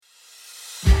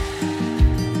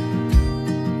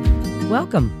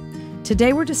Welcome.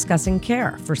 Today we're discussing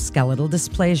care for skeletal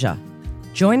dysplasia.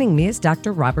 Joining me is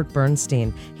Dr. Robert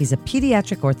Bernstein. He's a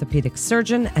pediatric orthopedic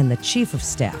surgeon and the chief of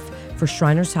staff for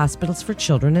Shriners Hospitals for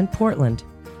Children in Portland.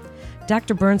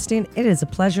 Dr. Bernstein, it is a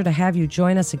pleasure to have you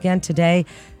join us again today.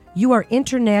 You are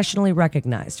internationally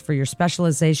recognized for your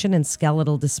specialization in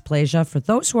skeletal dysplasia. For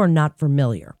those who are not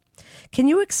familiar, can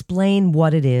you explain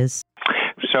what it is?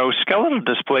 So skeletal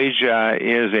dysplasia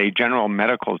is a general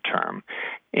medical term,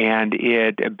 and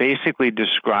it basically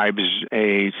describes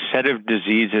a set of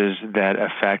diseases that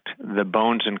affect the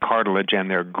bones and cartilage and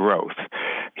their growth.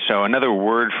 So another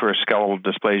word for skeletal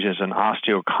dysplasia is an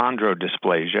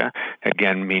osteochondrodysplasia,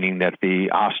 again meaning that the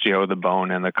osteo, the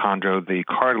bone, and the chondro, the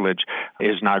cartilage,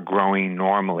 is not growing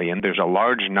normally. And there's a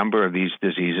large number of these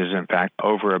diseases, in fact,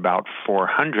 over about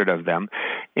 400 of them,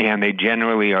 and they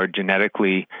generally are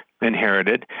genetically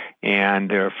inherited, and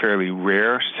they're a fairly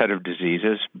rare set of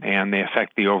diseases, and they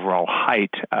affect the overall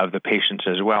height of the patients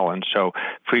as well. And so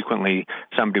frequently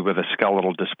somebody with a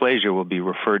skeletal dysplasia will be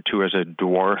referred to as a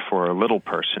dwarf or a little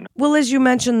person. Well, as you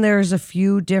mentioned, there's a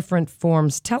few different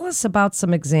forms. Tell us about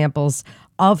some examples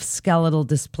of skeletal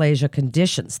dysplasia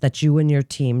conditions that you and your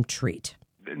team treat.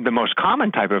 The most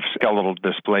common type of skeletal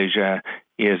dysplasia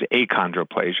is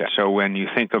achondroplasia. So when you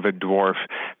think of a dwarf,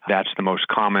 that's the most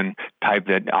common type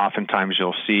that oftentimes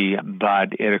you'll see,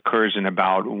 but it occurs in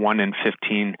about 1 in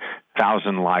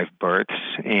 15,000 live births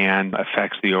and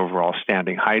affects the overall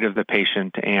standing height of the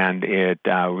patient, and it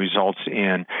results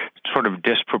in sort of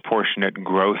disproportionate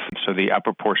growth. So the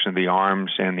upper portion of the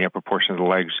arms and the upper portion of the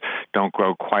legs don't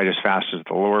grow quite as fast as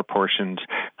the lower portions.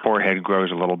 Forehead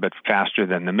grows a little bit faster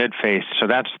than the midface. So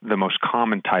that's the most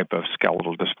common type of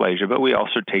skeletal dysplasia. But we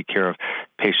also take care of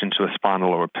patients with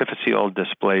spondyloepiphyseal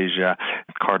dysplasia,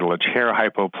 cartilage hair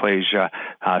hypoplasia,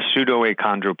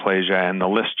 pseudoachondroplasia, and the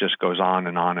list just goes on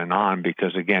and on and on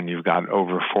because, again, you've got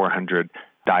over 400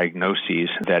 diagnoses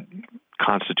that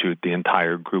constitute the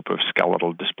entire group of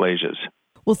skeletal dysplasias.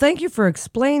 Well, thank you for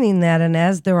explaining that. And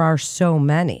as there are so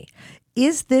many,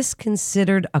 is this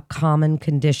considered a common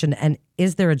condition, and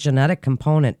is there a genetic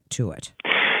component to it?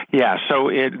 Yeah, so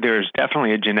there's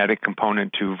definitely a genetic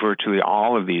component to virtually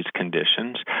all of these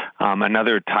conditions.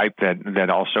 Another type that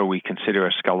also we consider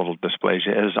a skeletal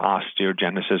dysplasia is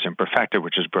osteogenesis imperfecta,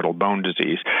 which is brittle bone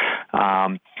disease.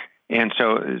 And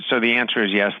so the answer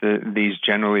is yes, these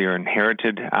generally are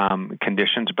inherited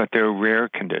conditions, but they're rare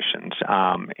conditions.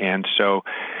 And so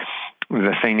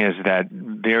the thing is that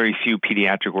very few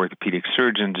pediatric orthopedic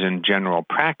surgeons in general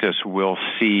practice will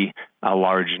see a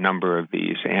large number of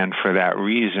these. And for that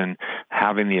reason,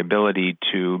 having the ability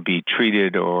to be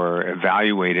treated or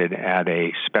evaluated at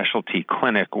a specialty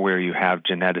clinic where you have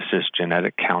geneticists,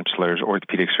 genetic counselors,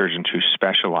 orthopedic surgeons who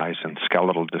specialize in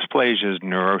skeletal dysplasias,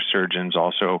 neurosurgeons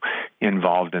also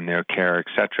involved in their care,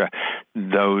 etc.,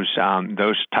 those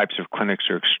types of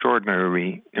clinics are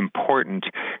extraordinarily important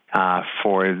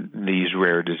for these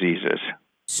rare diseases.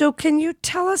 So can you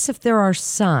tell us if there are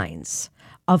signs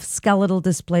of skeletal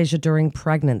dysplasia during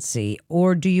pregnancy,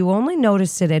 or do you only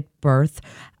notice it at birth?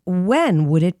 When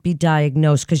would it be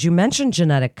diagnosed? Because you mentioned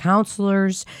genetic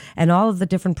counselors and all of the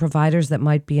different providers that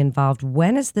might be involved.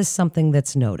 When is this something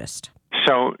that's noticed?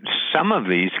 So some of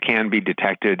these can be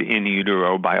detected in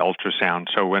utero by ultrasound.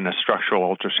 So when a structural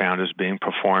ultrasound is being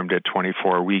performed at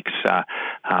 24 weeks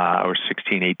or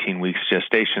 16, 18 weeks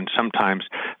gestation, sometimes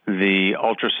the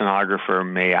ultrasonographer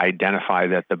may identify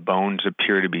that the bones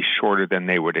appear to be shorter than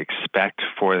they would expect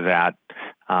for that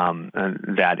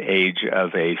age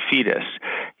of a fetus.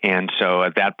 And so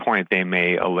at that point, they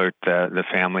may alert the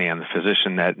family and the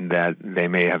physician that they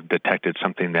may have detected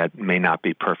something that may not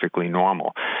be perfectly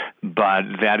normal. But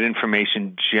that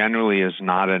information generally is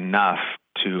not enough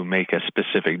to make a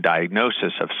specific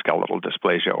diagnosis of skeletal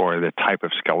dysplasia or the type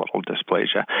of skeletal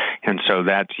dysplasia. And so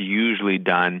that's usually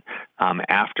done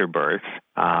after birth,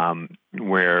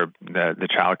 where the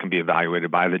child can be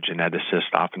evaluated by the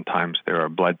geneticist. Oftentimes there are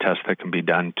blood tests that can be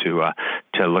done to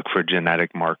look for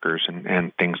genetic markers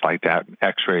and things like that.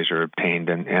 X-rays are obtained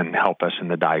and help us in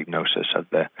the diagnosis of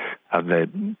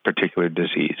the particular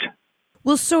disease.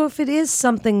 Well, so if it is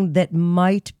something that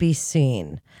might be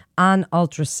seen on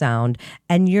ultrasound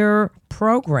and your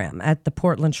program at the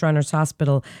Portland Shriners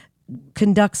Hospital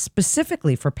conducts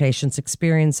specifically for patients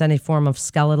experience any form of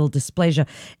skeletal dysplasia,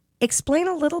 explain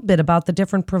a little bit about the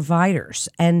different providers.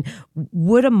 And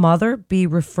would a mother be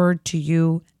referred to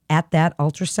you at that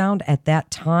ultrasound at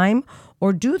that time,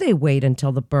 or do they wait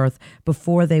until the birth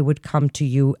before they would come to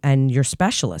you and your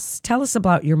specialists? Tell us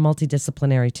about your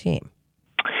multidisciplinary team.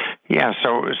 Yeah,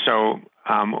 so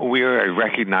We are a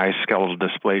recognized skeletal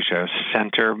dysplasia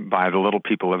center by the Little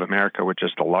People of America, which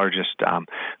is the largest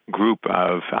group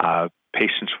of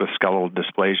patients with skeletal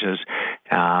dysplasias,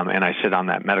 and I sit on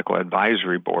that medical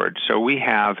advisory board. So we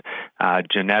have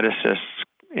geneticists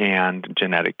and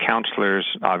genetic counselors,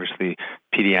 obviously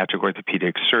pediatric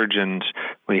orthopedic surgeons.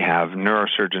 We have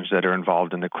neurosurgeons that are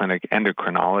involved in the clinic,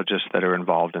 endocrinologists that are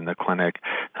involved in the clinic,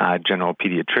 general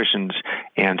pediatricians.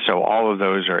 And so all of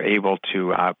those are able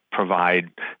to provide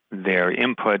their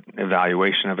input,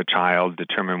 evaluation of a child,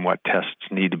 determine what tests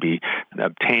need to be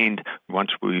obtained. Once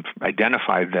we've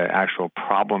identified the actual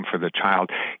problem for the child,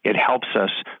 it helps us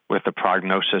with the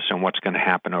prognosis and what's going to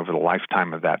happen over the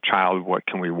lifetime of that child. What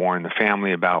can we warn the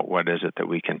family about? What is it that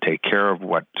we can take care of?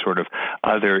 What sort of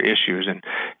other issues? And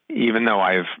even though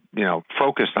I've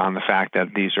focused on the fact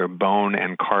that these are bone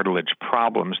and cartilage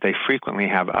problems, they frequently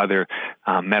have other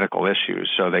medical issues.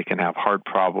 So they can have heart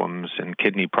problems and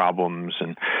kidney problems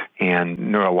and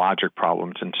neurologic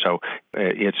problems. And so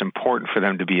it's important for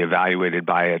them to be evaluated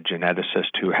by a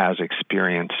geneticist who has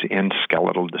experience in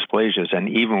skeletal dysplasias. And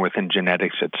even within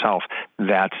genetics itself,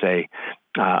 that's a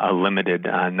limited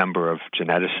number of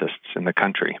geneticists in the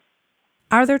country.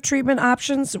 Are there treatment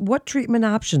options? What treatment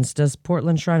options does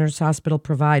Portland Shriners Hospital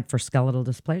provide for skeletal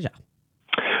dysplasia?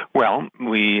 Well,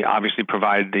 we obviously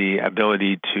provide the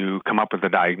ability to come up with a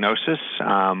diagnosis.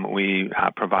 We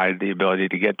provide the ability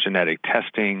to get genetic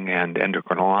testing and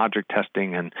endocrinologic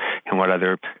testing and what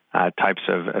other types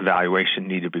of evaluation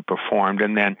need to be performed,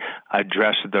 and then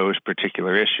address those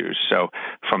particular issues. So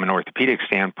from an orthopedic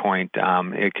standpoint,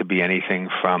 it could be anything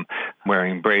from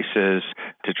wearing braces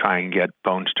to try and get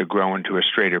bones to grow into a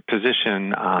straighter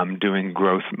position, doing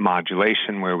growth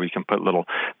modulation where we can put little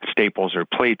staples or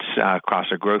plates across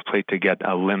a growth plate to get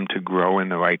a limb to grow in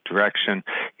the right direction.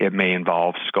 It may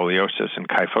involve scoliosis and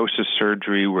kyphosis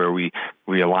surgery where we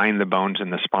realign the bones in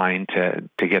the spine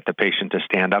to get the patient to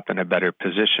stand up in a better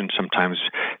position. Sometimes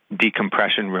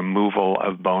decompression, removal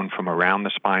of bone from around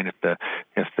the spine if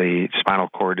the spinal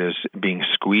cord is being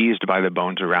squeezed by the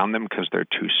bones around them because they're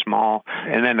too small.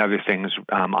 And then other things,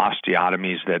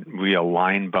 osteotomies that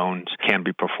realign bones can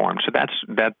be performed. So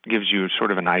that gives you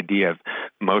sort of an idea of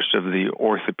most of the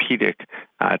orthopedic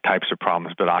types of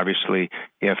problems. But obviously,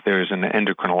 if there's an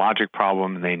endocrinologic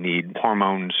problem, they need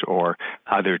hormones or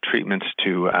other treatments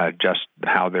to adjust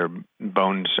how their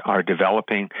bones are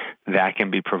developing. That can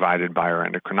be provided by our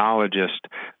endocrinologist.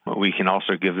 We can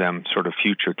also give them sort of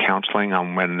future counseling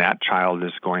on when that child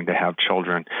is going to have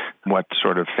children, what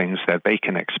sort of things that they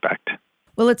can expect.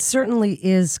 Well, it certainly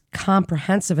is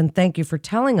comprehensive, and thank you for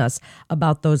telling us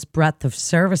about those breadth of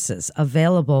services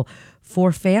available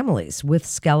for families with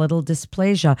skeletal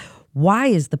dysplasia. Why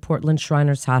is the Portland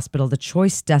Shriners Hospital the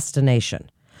choice destination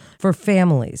for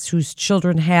families whose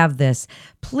children have this?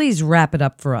 Please wrap it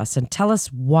up for us and tell us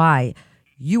why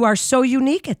you are so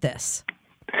unique at this.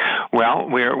 Well,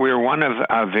 we're one of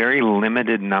a very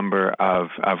limited number of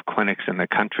clinics in the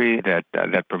country that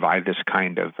provide this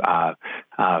kind of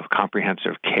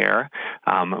comprehensive care.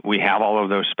 We have all of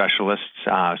those specialists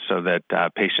so that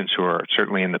patients who are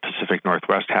certainly in the Pacific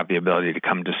Northwest have the ability to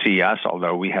come to see us,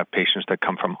 although we have patients that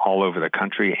come from all over the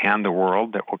country and the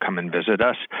world that will come and visit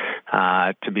us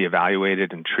to be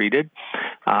evaluated and treated.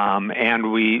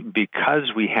 And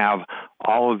because we have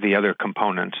all of the other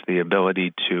components, the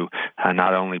ability to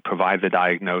not only provide the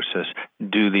diagnosis,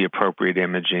 do the appropriate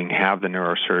imaging, have the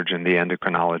neurosurgeon, the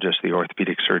endocrinologist, the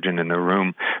orthopedic surgeon in the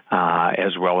room,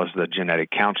 as well as the genetic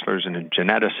counselors and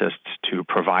geneticists to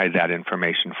provide that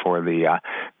information for the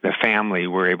family,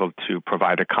 we're able to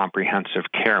provide a comprehensive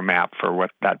care map for what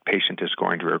that patient is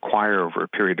going to require over a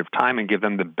period of time and give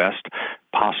them the best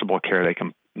possible care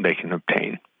they can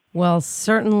obtain. Well,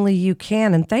 certainly you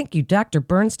can. And thank you, Dr.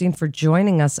 Bernstein, for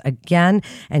joining us again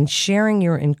and sharing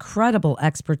your incredible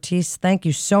expertise. Thank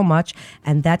you so much.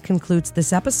 And that concludes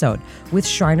this episode with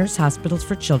Shriners Hospitals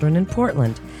for Children in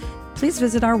Portland. Please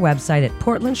visit our website at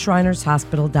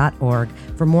portlandshrinershospital.org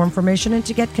for more information and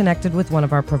to get connected with one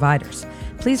of our providers.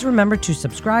 Please remember to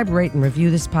subscribe, rate, and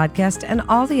review this podcast and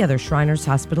all the other Shriners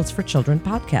Hospitals for Children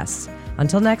podcasts.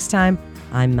 Until next time,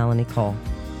 I'm Melanie Cole.